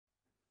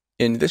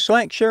In this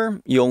lecture,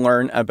 you'll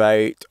learn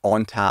about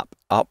ONTAP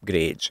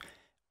upgrades.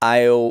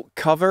 I'll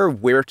cover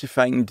where to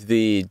find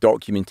the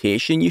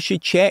documentation you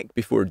should check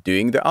before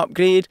doing the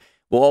upgrade.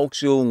 We'll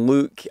also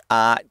look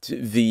at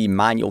the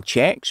manual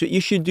checks that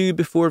you should do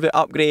before the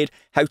upgrade,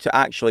 how to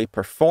actually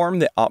perform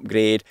the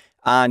upgrade,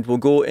 and we'll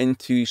go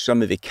into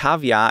some of the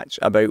caveats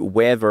about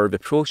whether the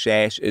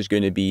process is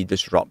going to be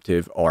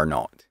disruptive or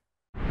not.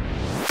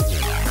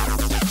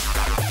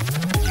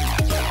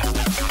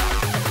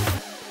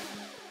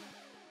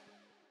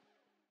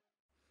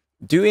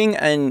 Doing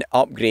an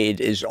upgrade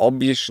is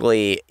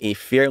obviously a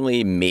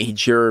fairly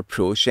major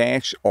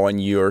process on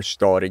your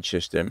storage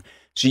system.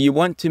 So you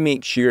want to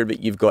make sure that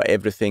you've got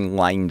everything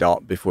lined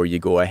up before you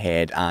go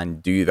ahead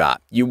and do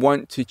that. You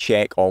want to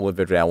check all of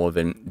the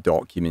relevant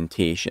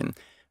documentation.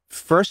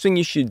 First thing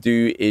you should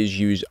do is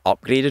use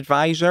Upgrade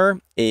Advisor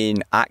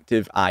in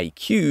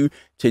ActiveIQ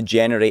to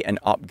generate an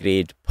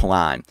upgrade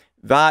plan.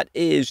 That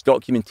is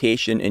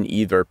documentation in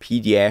either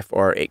PDF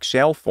or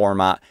Excel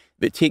format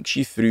that takes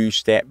you through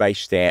step by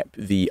step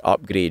the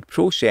upgrade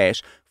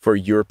process for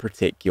your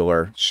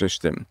particular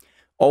system.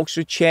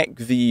 Also check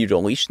the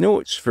release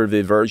notes for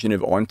the version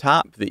of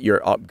ONTAP that you're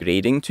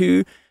upgrading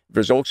to.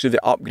 There's also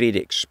the Upgrade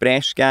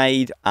Express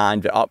guide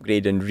and the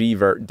Upgrade and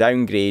Revert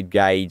Downgrade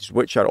guides,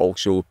 which are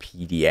also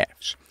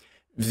PDFs.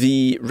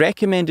 The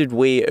recommended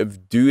way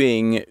of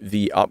doing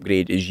the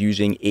upgrade is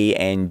using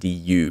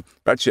ANDU.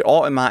 That's the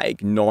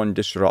automatic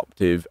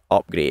non-disruptive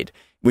upgrade.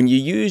 When you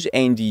use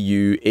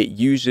NDU, it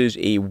uses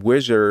a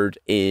wizard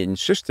in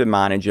System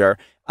Manager,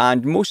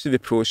 and most of the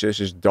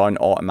process is done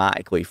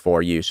automatically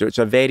for you. So it's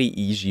a very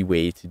easy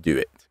way to do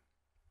it.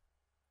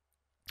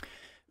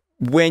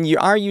 When you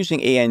are using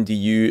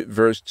ANDU,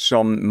 there's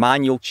some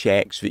manual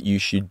checks that you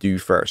should do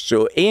first.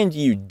 So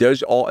ANDU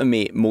does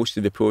automate most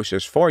of the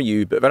process for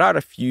you, but there are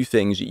a few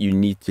things that you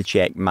need to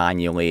check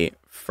manually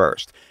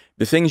first.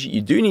 The things that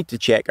you do need to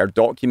check are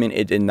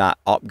documented in that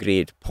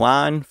upgrade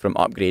plan from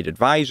Upgrade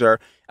Advisor,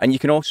 and you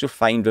can also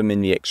find them in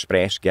the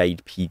Express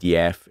Guide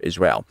PDF as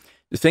well.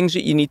 The things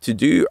that you need to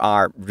do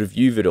are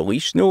review the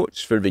release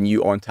notes for the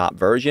new ONTAP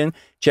version,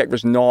 check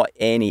there's not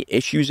any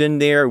issues in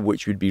there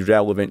which would be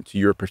relevant to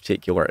your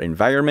particular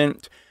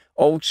environment.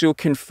 Also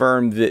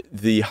confirm that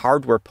the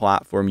hardware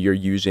platform you're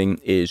using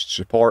is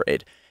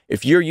supported.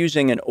 If you're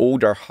using an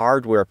older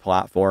hardware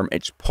platform,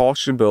 it's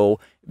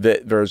possible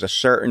that there's a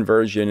certain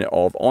version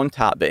of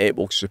ONTAP that it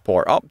will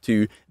support up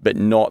to, but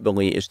not the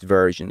latest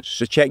versions.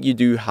 So check you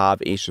do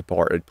have a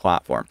supported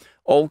platform.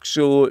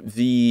 Also,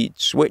 the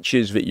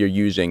switches that you're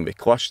using, the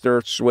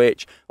cluster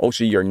switch,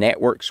 also your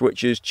network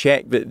switches,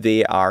 check that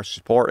they are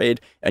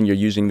supported and you're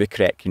using the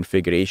correct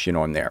configuration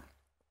on there.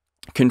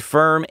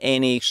 Confirm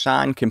any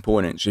SAN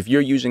components. If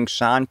you're using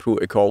SAN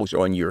protocols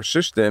on your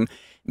system,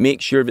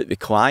 make sure that the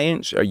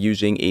clients are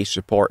using a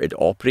supported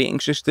operating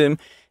system.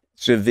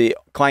 So the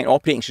client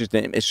operating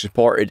system is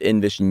supported in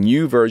this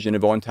new version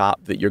of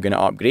ONTAP that you're going to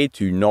upgrade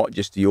to, not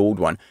just the old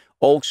one.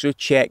 Also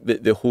check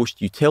that the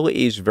host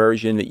utilities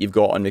version that you've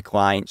got on the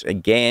clients,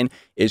 again,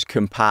 is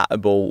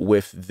compatible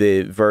with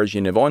the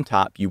version of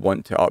ONTAP you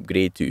want to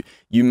upgrade to.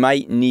 You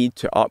might need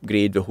to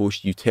upgrade the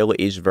host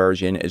utilities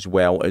version as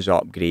well as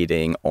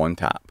upgrading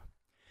ONTAP.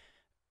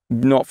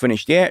 Not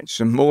finished yet,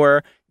 some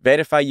more.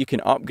 Verify you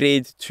can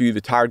upgrade to the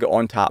target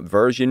ONTAP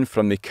version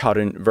from the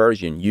current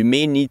version. You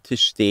may need to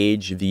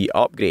stage the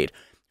upgrade.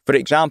 For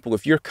example,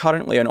 if you're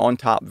currently on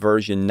ONTAP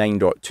version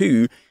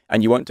 9.2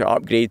 and you want to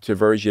upgrade to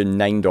version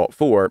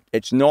 9.4,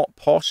 it's not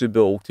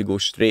possible to go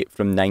straight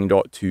from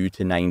 9.2 to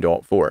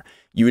 9.4.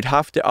 You would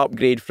have to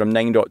upgrade from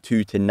 9.2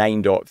 to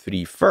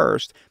 9.3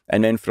 first,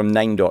 and then from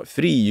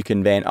 9.3 you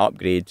can then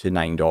upgrade to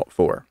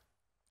 9.4.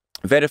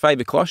 Verify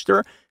the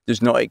cluster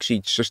does not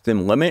exceed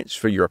system limits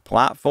for your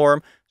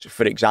platform. So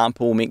for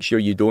example, make sure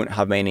you don't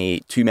have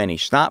too many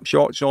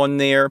snapshots on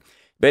there.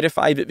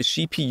 Verify that the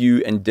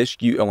CPU and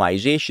disk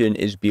utilization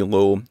is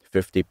below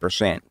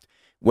 50%.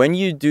 When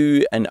you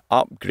do an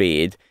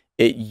upgrade,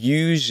 it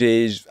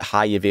uses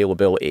high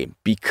availability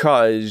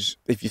because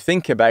if you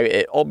think about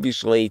it,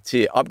 obviously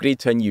to upgrade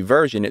to a new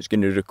version, it's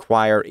going to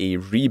require a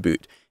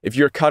reboot. If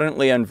you're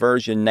currently on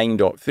version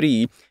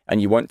 9.3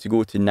 and you want to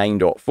go to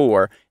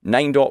 9.4,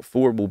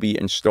 9.4 will be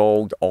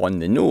installed on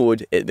the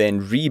node. It then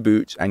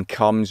reboots and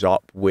comes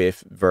up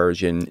with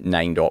version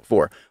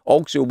 9.4.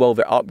 Also, while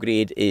the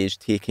upgrade is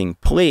taking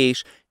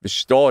place, the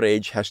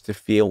storage has to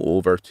fail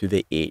over to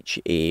the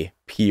HA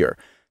peer.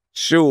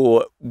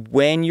 So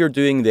when you're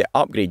doing the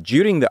upgrade,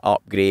 during the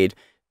upgrade,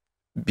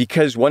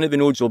 because one of the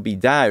nodes will be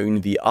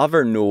down, the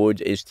other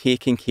node is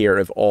taking care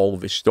of all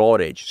the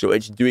storage. So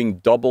it's doing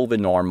double the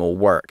normal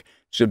work.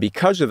 So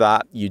because of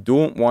that, you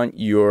don't want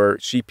your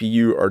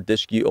CPU or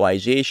disk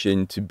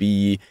utilization to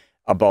be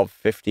above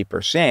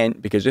 50%,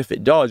 because if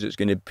it does, it's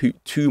going to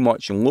put too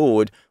much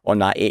load on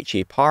that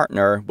HA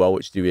partner while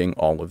it's doing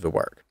all of the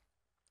work.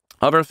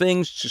 Other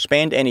things,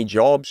 suspend any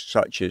jobs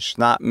such as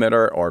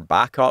SnapMirror or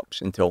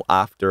backups until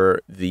after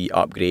the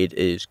upgrade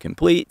is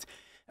complete.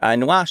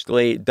 And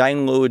lastly,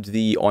 download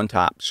the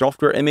ONTAP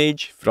software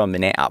image from the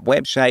NetApp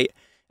website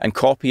and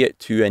copy it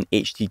to an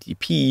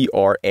HTTP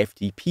or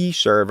FTP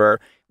server,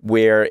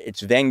 where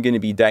it's then going to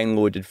be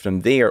downloaded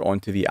from there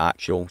onto the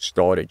actual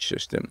storage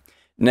system.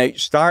 Now,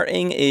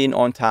 starting in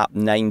ONTAP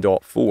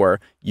 9.4,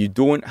 you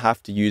don't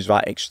have to use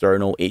that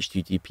external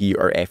HTTP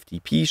or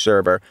FTP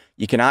server.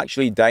 You can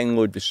actually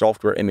download the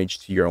software image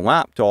to your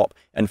laptop,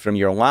 and from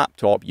your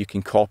laptop, you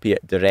can copy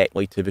it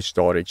directly to the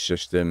storage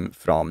system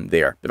from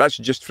there. But that's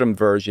just from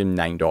version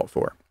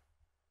 9.4.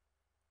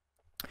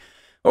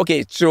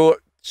 Okay, so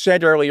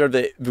said earlier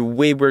that the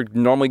way we're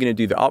normally going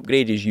to do the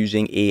upgrade is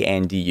using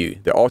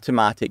ANDU, the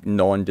automatic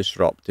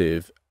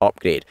non-disruptive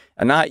upgrade.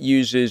 And that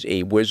uses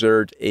a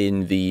wizard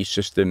in the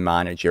system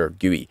manager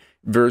GUI.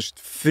 There's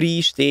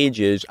 3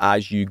 stages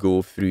as you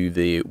go through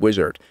the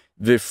wizard.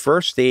 The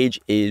first stage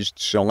is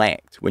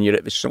select. When you're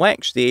at the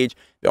select stage,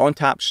 the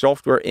ONTAP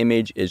software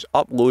image is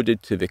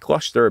uploaded to the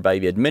cluster by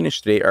the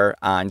administrator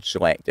and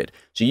selected.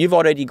 So you've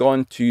already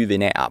gone to the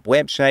NetApp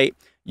website.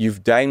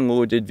 You've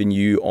downloaded the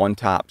new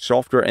ONTAP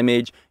software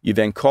image. You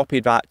then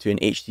copied that to an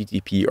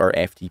HTTP or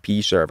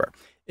FTP server.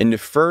 In the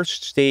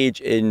first stage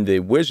in the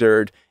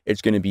wizard,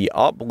 it's going to be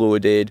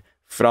uploaded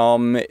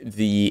from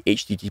the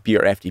HTTP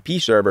or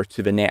FTP server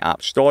to the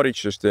NetApp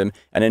storage system.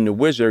 And in the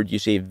wizard, you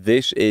say,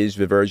 this is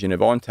the version of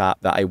ONTAP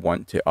that I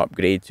want to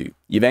upgrade to.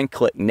 You then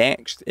click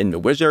next in the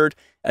wizard,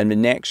 and the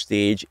next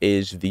stage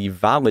is the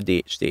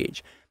validate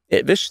stage.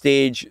 At this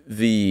stage,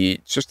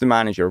 the System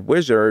Manager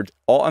wizard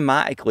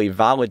automatically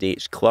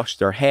validates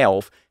cluster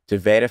health to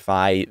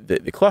verify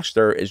that the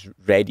cluster is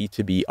ready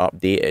to be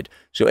updated.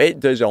 So it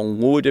does a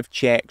load of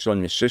checks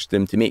on the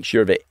system to make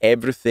sure that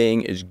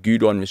everything is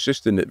good on the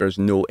system, that there's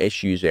no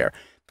issues there.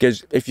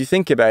 Because if you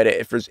think about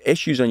it, if there's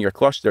issues on your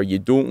cluster, you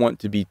don't want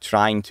to be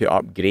trying to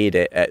upgrade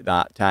it at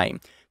that time.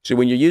 So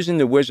when you're using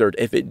the wizard,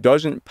 if it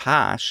doesn't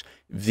pass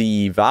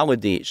the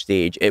validate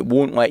stage, it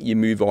won't let you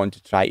move on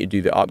to try to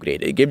do the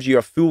upgrade. It gives you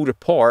a full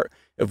report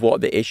of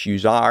what the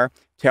issues are,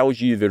 tells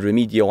you the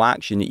remedial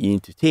action that you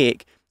need to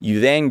take.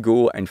 You then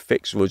go and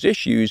fix those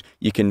issues.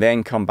 You can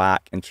then come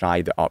back and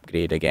try the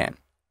upgrade again.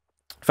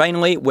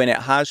 Finally, when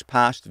it has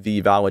passed the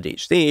validate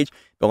stage,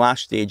 the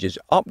last stage is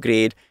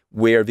upgrade,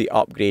 where the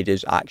upgrade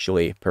is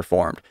actually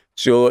performed.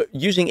 So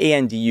using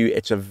ANDU,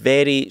 it's a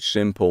very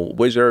simple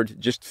wizard,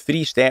 just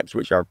 3 steps,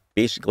 which are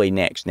basically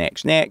next,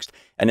 next, next,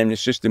 and then the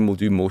system will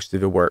do most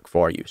of the work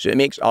for you. So it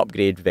makes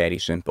upgrade very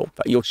simple.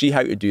 But you'll see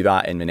how to do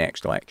that in the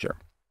next lecture.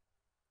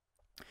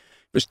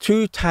 There's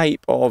 2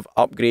 types of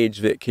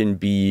upgrades that can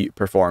be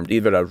performed,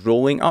 either a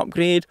rolling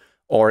upgrade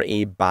or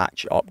a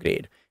batch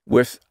upgrade.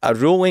 With a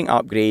rolling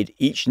upgrade,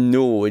 each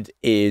node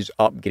is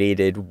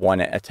upgraded one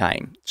at a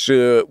time.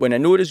 So when a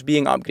node is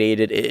being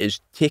upgraded, it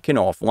is taken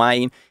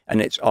offline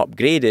and it's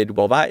upgraded.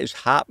 While that is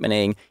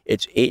happening,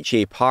 its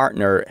HA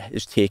partner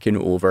is taken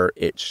over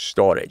its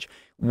storage.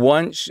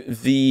 Once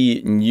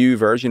the new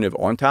version of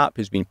ONTAP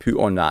has been put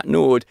on that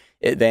node,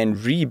 it then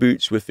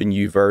reboots with the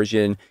new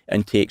version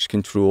and takes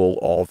control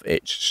of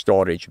its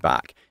storage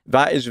back.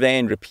 That is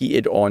then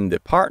repeated on the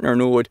partner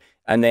node,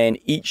 and then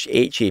each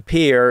HA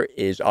pair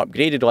is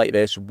upgraded like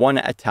this, one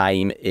at a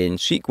time in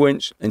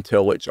sequence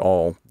until it's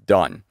all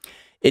done.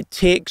 It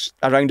takes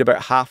around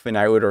about half an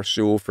hour or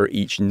so for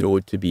each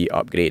node to be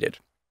upgraded.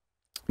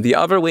 The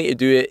other way to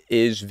do it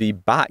is the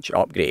batch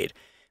upgrade.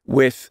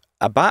 With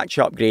a batch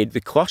upgrade, the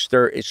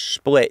cluster is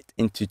split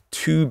into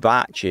 2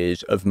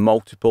 batches of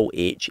multiple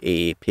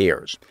HA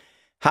pairs.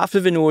 Half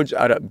of the nodes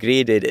are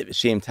upgraded at the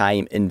same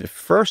time in the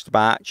first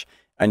batch,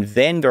 and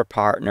then their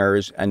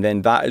partners, and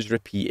then that is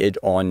repeated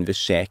on the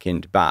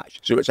second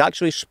batch. So it's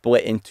actually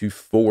split into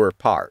 4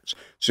 parts.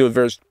 So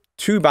there's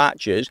 2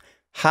 batches.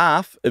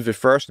 Half of the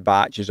first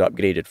batch is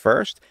upgraded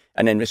first,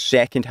 and then the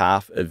second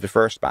half of the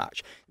first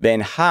batch.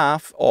 Then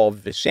half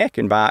of the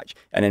second batch,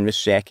 and then the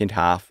second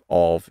half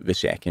of the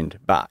second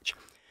batch.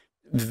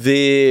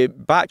 The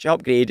batch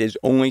upgrade is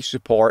only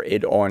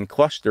supported on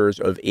clusters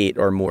of 8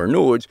 or more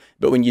nodes,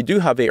 but when you do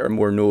have 8 or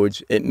more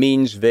nodes, it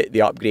means that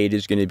the upgrade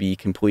is going to be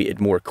completed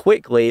more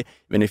quickly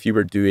than if you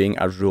were doing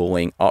a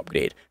rolling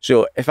upgrade.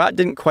 So if that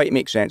didn't quite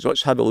make sense,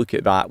 let's have a look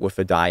at that with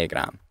a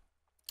diagram.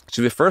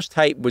 So the first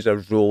type was a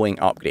rolling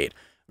upgrade.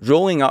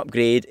 Rolling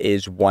upgrade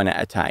is one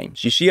at a time.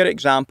 So you see our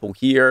example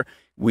here.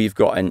 We've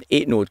got an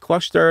 8-node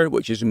cluster,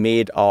 which is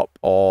made up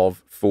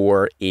of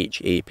 4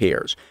 HA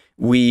pairs.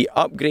 We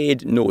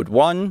upgrade node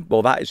 1.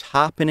 While that is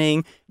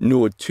happening,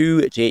 node 2,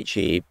 its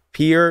HA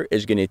pair,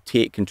 is going to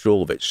take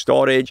control of its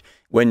storage.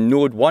 When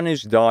node 1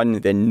 is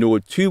done, then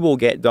node 2 will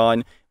get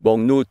done. While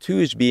node 2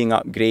 is being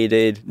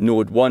upgraded,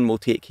 node 1 will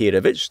take care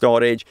of its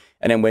storage.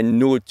 And then when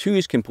node 2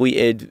 is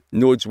completed,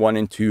 nodes 1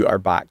 and 2 are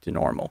back to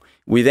normal.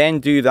 We then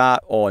do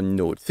that on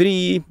node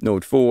 3,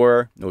 node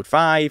 4, node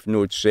 5,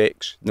 node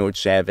 6, node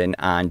 7,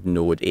 and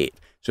node 8.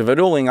 So for a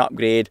rolling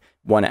upgrade,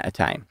 one at a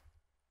time.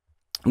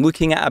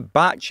 Looking at a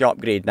batch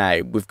upgrade now,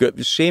 we've got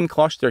the same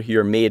cluster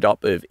here made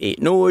up of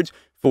 8 nodes,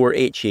 4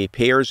 HA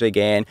pairs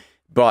again,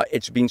 but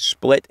it's been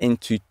split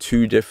into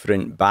 2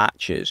 different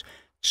batches.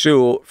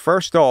 So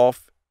first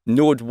off,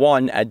 node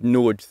 1 and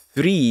node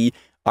 3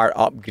 are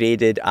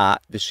upgraded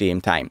at the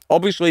same time.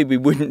 Obviously, we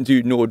wouldn't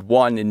do node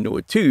 1 and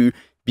node 2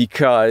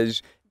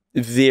 because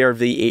they're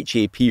the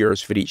HA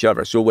peers for each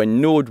other. So when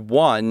node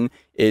 1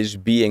 is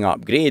being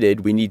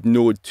upgraded, we need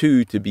node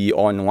 2 to be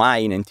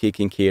online and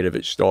taking care of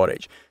its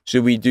storage.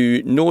 So we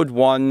do node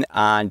 1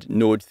 and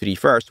node 3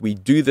 first. We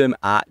do them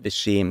at the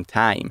same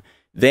time.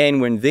 Then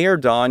when they're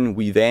done,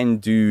 we then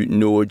do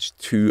nodes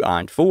 2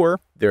 and 4.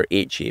 They're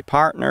HA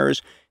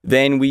partners.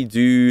 Then we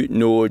do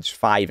nodes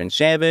 5 and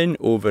 7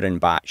 over in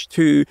batch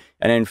 2.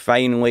 And then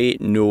finally,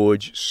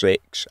 nodes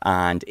 6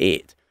 and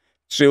 8.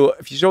 So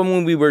if you saw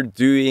when we were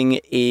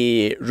doing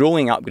a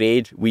rolling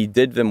upgrade, we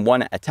did them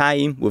one at a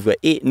time. We've got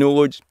 8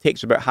 nodes,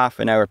 takes about half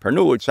an hour per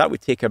node, so that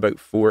would take about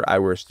 4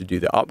 hours to do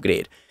the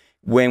upgrade.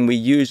 When we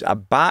use a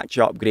batch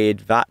upgrade,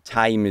 that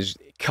time is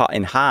cut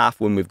in half.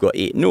 When we've got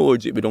 8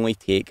 nodes, it would only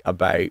take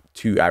about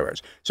 2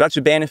 hours. So that's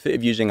the benefit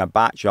of using a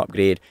batch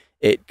upgrade.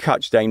 It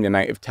cuts down the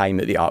amount of time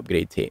that the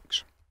upgrade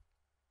takes.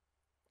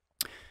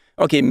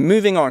 Okay,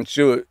 moving on.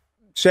 So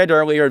said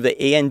earlier that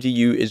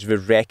ANDU is the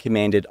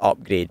recommended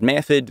upgrade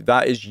method.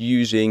 That is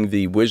using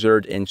the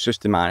wizard in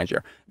System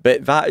Manager,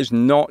 but that is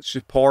not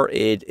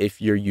supported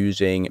if you're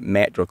using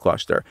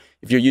MetroCluster.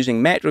 If you're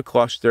using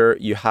MetroCluster,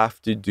 you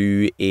have to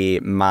do a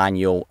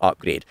manual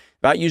upgrade.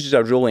 That uses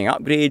a rolling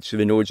upgrade, so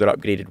the nodes are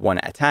upgraded one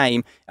at a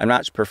time, and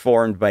that's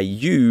performed by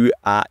you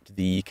at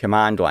the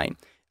command line.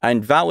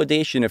 And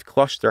validation of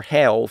cluster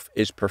health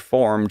is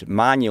performed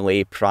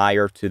manually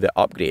prior to the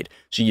upgrade.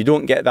 So you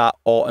don't get that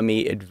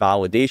automated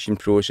validation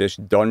process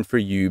done for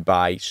you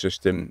by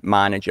System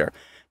Manager.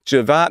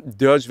 So that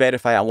does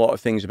verify a lot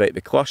of things about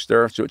the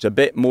cluster. So it's a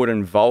bit more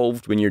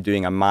involved when you're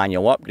doing a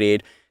manual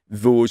upgrade.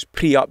 Those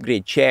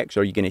pre-upgrade checks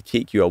are going to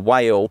take you a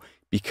while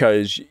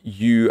because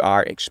you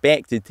are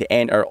expected to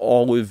enter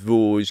all of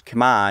those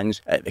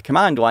commands at the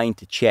command line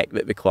to check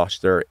that the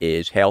cluster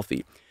is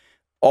healthy.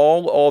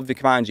 All of the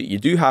commands that you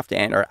do have to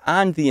enter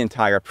and the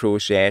entire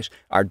process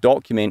are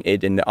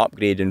documented in the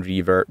upgrade and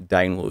revert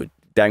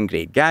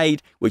downgrade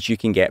guide, which you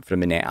can get from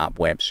the NetApp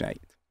website.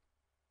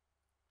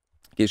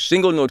 Okay,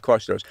 single node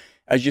clusters.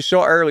 As you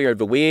saw earlier,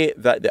 the way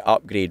that the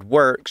upgrade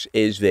works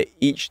is that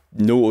each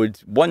node,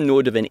 one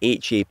node of an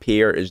HA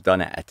pair is done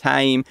at a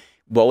time.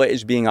 While it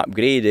is being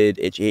upgraded,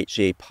 its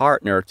HA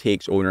partner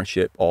takes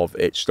ownership of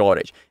its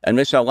storage. And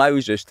this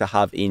allows us to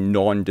have a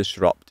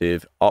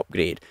non-disruptive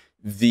upgrade.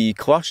 The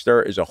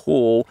cluster as a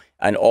whole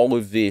and all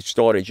of the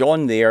storage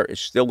on there is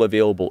still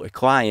available to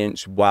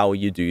clients while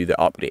you do the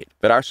upgrade.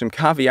 There are some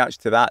caveats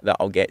to that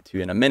I'll get to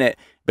in a minute,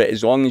 but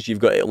as long as you've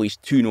got at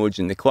least 2 nodes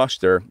in the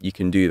cluster, you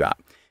can do that.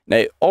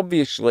 Now,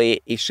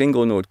 obviously, a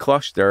single node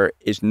cluster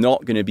is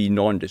not going to be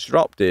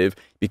non-disruptive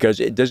because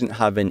it doesn't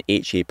have an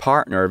HA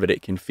partner that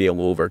it can fail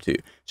over to.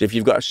 So if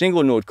you've got a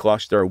single node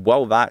cluster,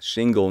 while that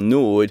single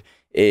node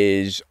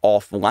is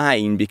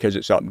offline because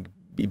it's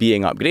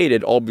being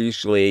upgraded,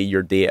 obviously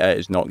your data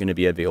is not going to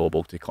be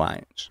available to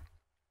clients.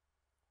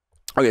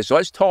 Okay, so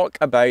let's talk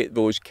about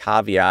those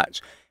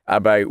caveats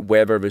about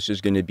whether this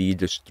is going to be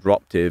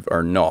disruptive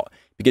or not.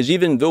 Because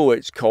even though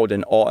it's called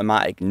an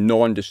automatic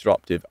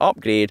non-disruptive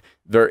upgrade,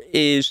 there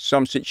is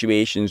some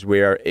situations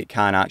where it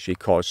can actually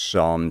cause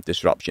some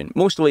disruption,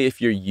 mostly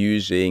if you're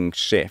using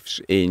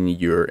CIFS in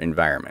your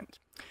environment.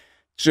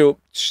 So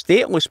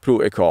stateless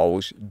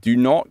protocols do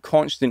not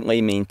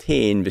constantly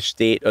maintain the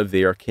state of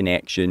their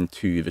connection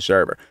to the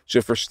server.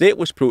 So for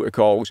stateless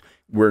protocols,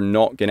 we're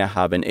not going to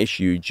have an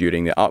issue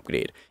during the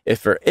upgrade.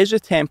 If there is a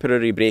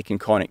temporary break in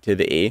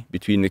connectivity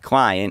between the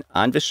client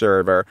and the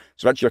server,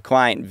 so that's your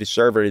client, the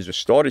server is a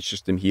storage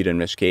system here in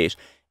this case,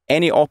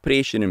 any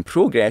operation in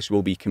progress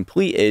will be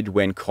completed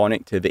when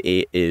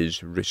connectivity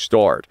is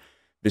restored.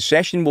 The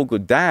session will go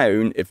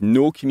down if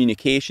no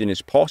communication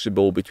is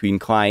possible between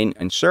client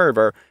and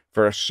server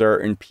for a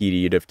certain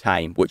period of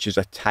time, which is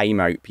a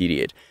timeout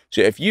period.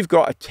 So if you've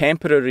got a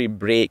temporary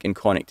break in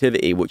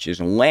connectivity, which is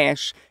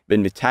less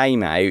than the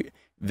timeout,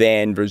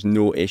 then there's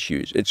no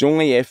issues. It's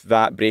only if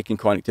that break in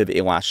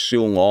connectivity lasts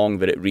so long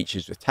that it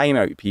reaches the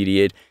timeout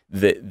period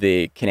that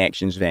the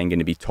connection's then going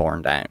to be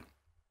torn down.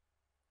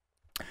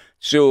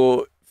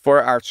 So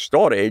for our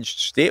storage,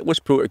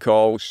 stateless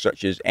protocols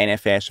such as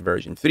NFS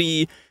version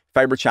 3,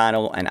 Fiber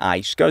Channel and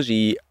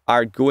iSCSI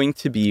are going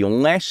to be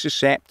less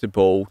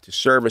susceptible to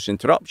service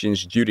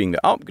interruptions during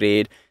the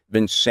upgrade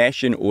than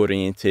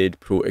session-oriented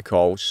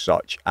protocols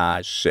such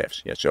as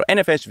CIFS. Yeah, so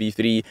NFS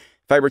v3,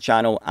 Fiber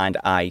Channel, and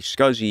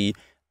iSCSI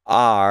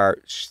are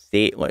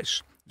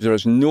stateless. There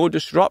is no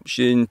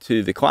disruption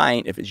to the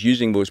client if it's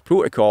using those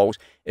protocols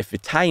if the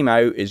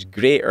timeout is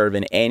greater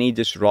than any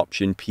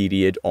disruption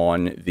period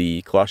on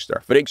the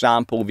cluster. For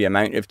example, the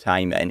amount of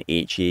time that an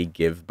HA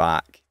give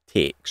back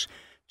takes.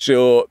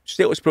 So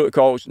stateless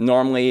protocols,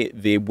 normally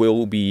they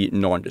will be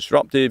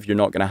non-disruptive. You're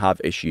not going to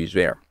have issues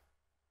there.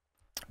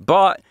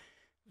 But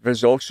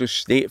there's also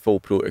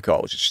stateful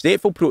protocols.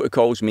 Stateful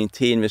protocols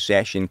maintain the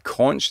session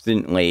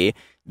constantly.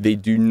 They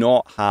do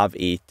not have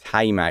a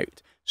timeout.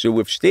 So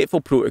with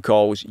stateful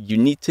protocols, you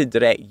need to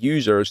direct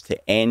users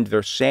to end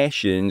their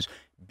sessions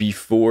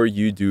before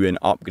you do an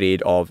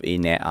upgrade of a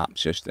NetApp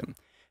system.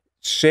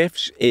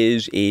 CIFS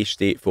is a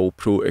stateful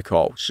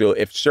protocol. So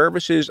if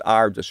services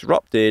are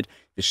disrupted,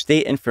 the the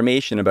state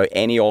information about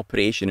any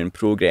operation in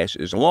progress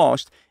is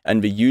lost,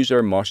 and the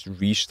user must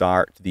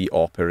restart the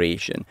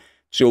operation.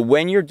 So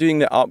when you're doing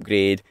the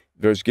upgrade,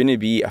 there's going to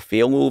be a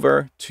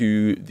failover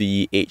to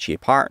the HA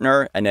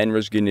partner, and then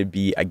there's going to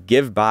be a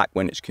give back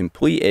when it's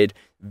completed.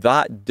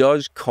 That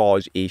does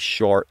cause a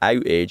short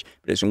outage,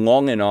 but it's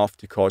long enough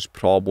to cause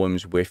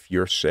problems with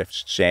your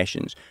CIFS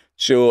sessions.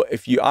 So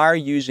if you are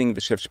using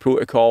the CIFS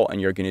protocol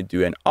and you're going to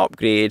do an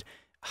upgrade,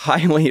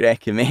 highly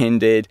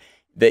recommended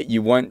that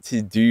you want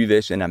to do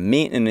this in a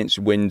maintenance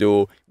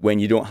window when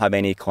you don't have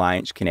any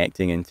clients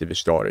connecting into the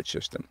storage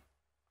system.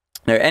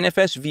 Now,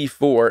 NFS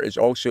v4 is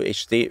also a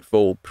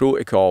stateful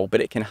protocol,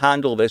 but it can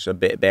handle this a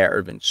bit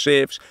better than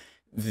CIFS.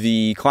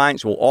 The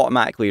clients will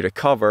automatically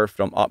recover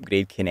from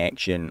upgrade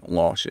connection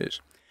losses.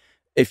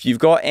 If you've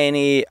got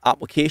any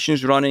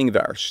applications running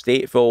that are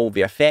stateful,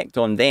 the effect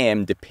on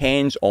them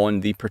depends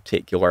on the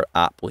particular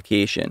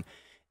application,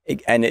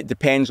 and it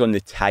depends on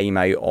the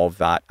timeout of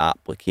that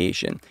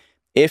application.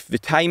 If the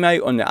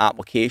timeout on the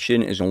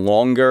application is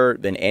longer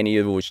than any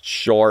of those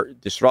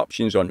short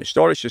disruptions on the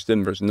storage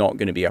system, there's not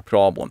going to be a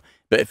problem.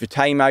 But if the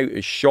timeout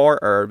is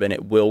shorter, then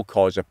it will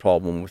cause a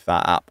problem with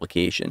that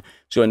application.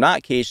 So in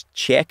that case,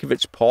 check if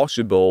it's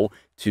possible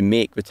to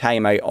make the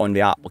timeout on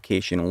the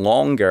application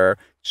longer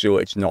so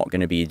it's not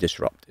going to be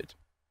disrupted.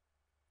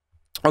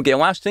 Okay,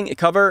 last thing to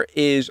cover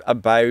is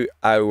about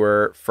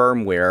our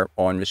firmware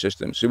on the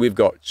system. So we've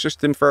got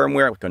system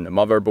firmware, like on the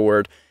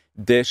motherboard,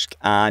 disk,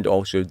 and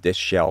also disk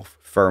shelf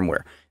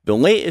firmware. The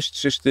latest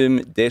system,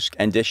 disk,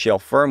 and disk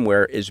shelf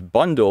firmware is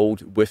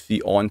bundled with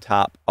the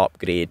ONTAP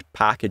upgrade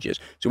packages.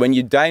 So when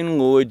you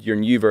download your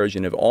new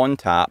version of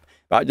ONTAP,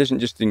 that doesn't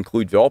just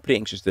include the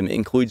operating system, it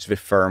includes the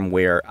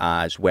firmware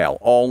as well,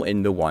 all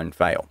in the one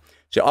file.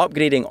 So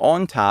upgrading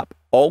ONTAP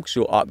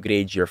also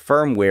upgrades your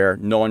firmware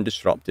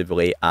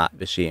non-disruptively at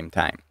the same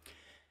time.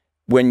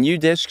 When new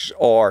disks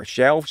or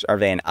shelves are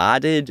then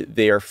added,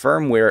 their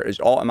firmware is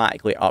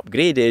automatically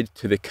upgraded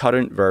to the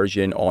current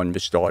version on the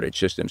storage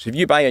system. So if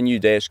you buy a new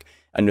disk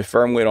and the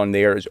firmware on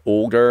there is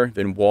older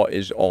than what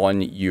is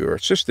on your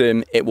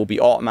system, it will be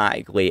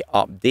automatically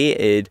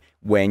updated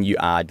when you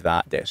add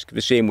that disk.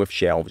 The same with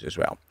shelves as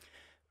well.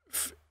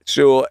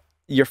 So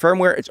your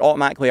firmware, it's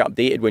automatically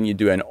updated when you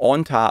do an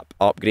ONTAP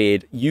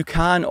upgrade. You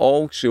can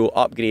also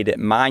upgrade it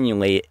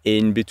manually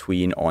in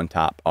between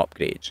ONTAP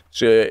upgrades.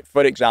 So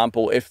for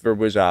example, if there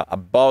was a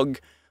bug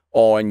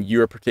on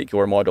your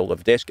particular model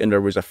of disk and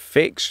there was a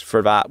fix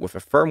for that with a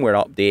firmware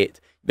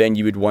update, then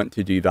you would want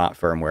to do that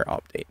firmware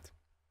update.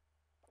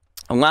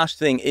 And last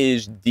thing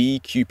is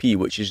DQP,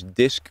 which is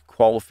Disk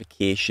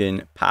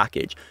Qualification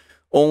Package.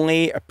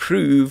 Only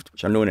approved,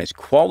 which are known as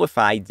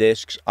qualified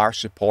disks, are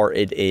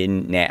supported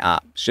in NetApp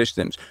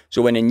systems.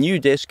 So when a new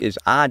disk is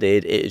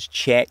added, it is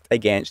checked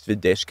against the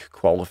disk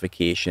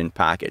qualification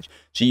package.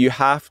 So you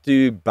have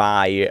to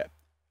buy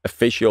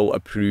official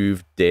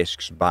approved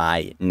disks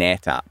by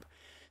NetApp.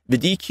 The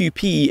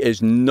DQP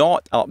is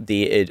not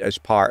updated as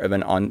part of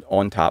an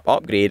ONTAP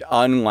upgrade,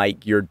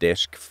 unlike your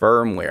disk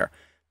firmware.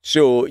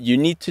 So you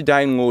need to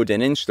download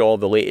and install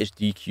the latest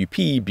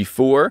DQP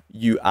before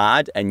you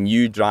add a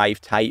new drive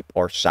type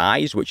or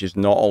size, which is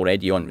not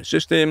already on the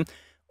system,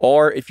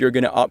 or if you're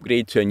going to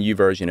upgrade to a new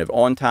version of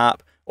ONTAP,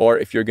 or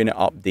if you're going to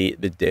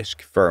update the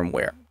disk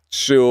firmware.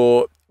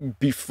 So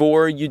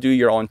before you do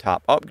your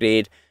ONTAP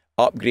upgrade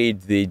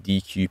the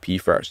DQP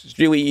first. It's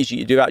really easy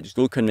to do that. Just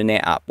look on the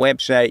NetApp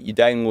website, you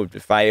download the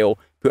file,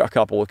 put a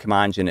couple of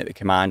commands in at the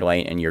command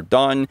line, and you're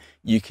done.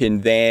 You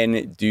can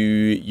then do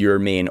your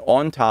main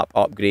ONTAP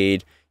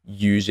upgrade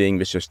using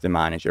the System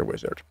Manager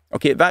wizard.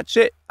 Okay, that's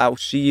it. I'll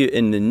see you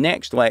in the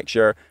next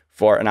lecture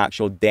for an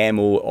actual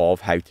demo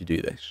of how to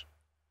do this.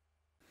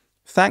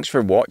 Thanks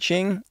for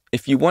watching.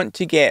 If you want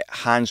to get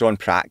hands-on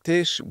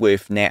practice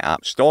with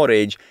NetApp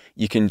storage,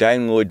 you can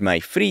download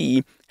my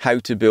free How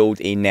to Build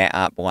a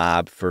NetApp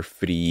Lab for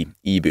Free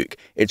ebook.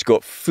 It's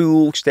got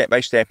full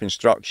step-by-step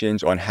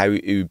instructions on how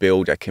to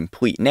build a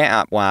complete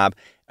NetApp lab,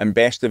 and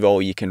best of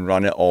all, you can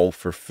run it all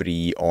for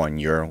free on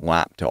your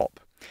laptop.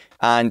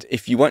 And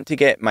if you want to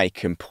get my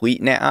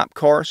complete NetApp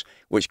course,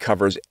 which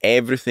covers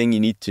everything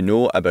you need to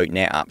know about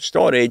NetApp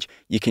storage,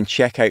 you can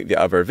check out the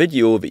other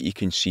video that you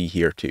can see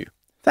here too.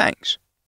 Thanks.